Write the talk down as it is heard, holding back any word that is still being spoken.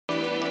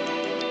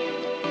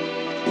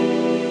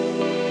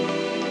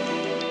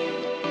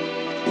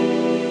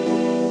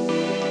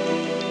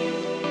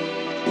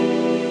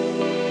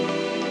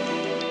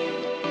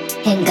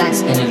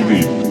Hengas en el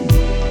beat.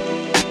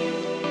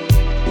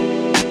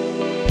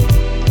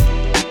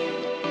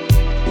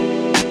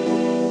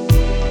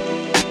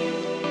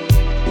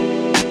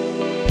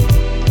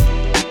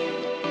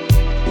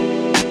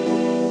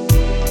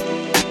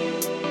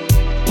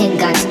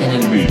 Hengas En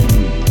el beat.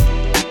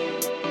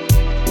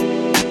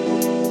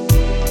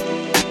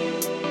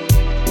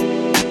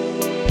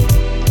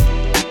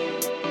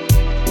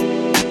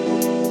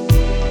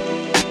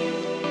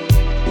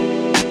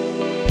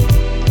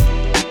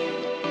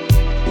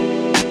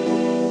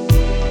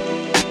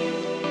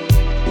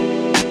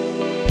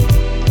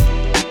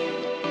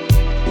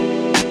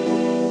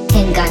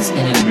 Hengas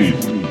En el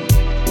beat.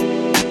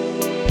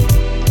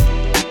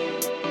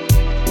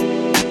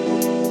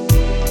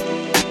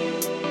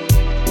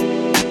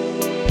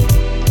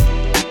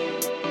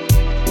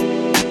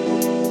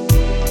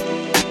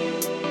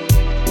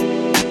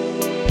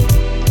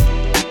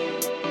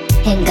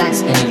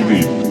 Hengas En el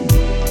beat.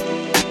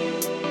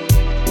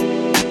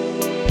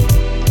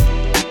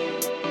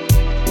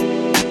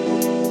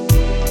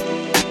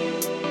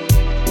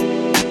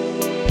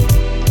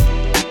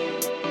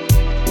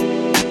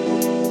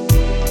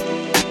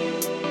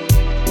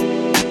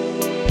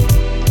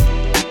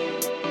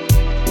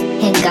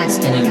 Hengas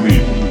En el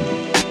beat.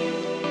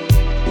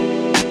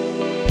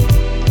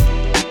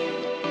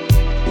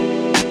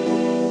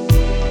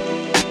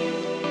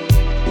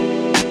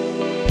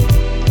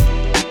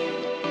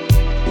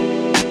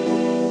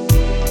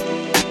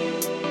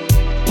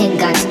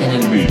 Hengas En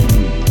el beat.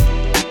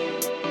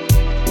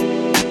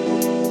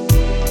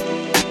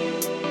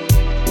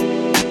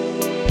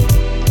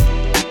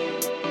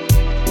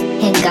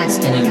 Hengas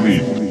En el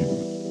beat.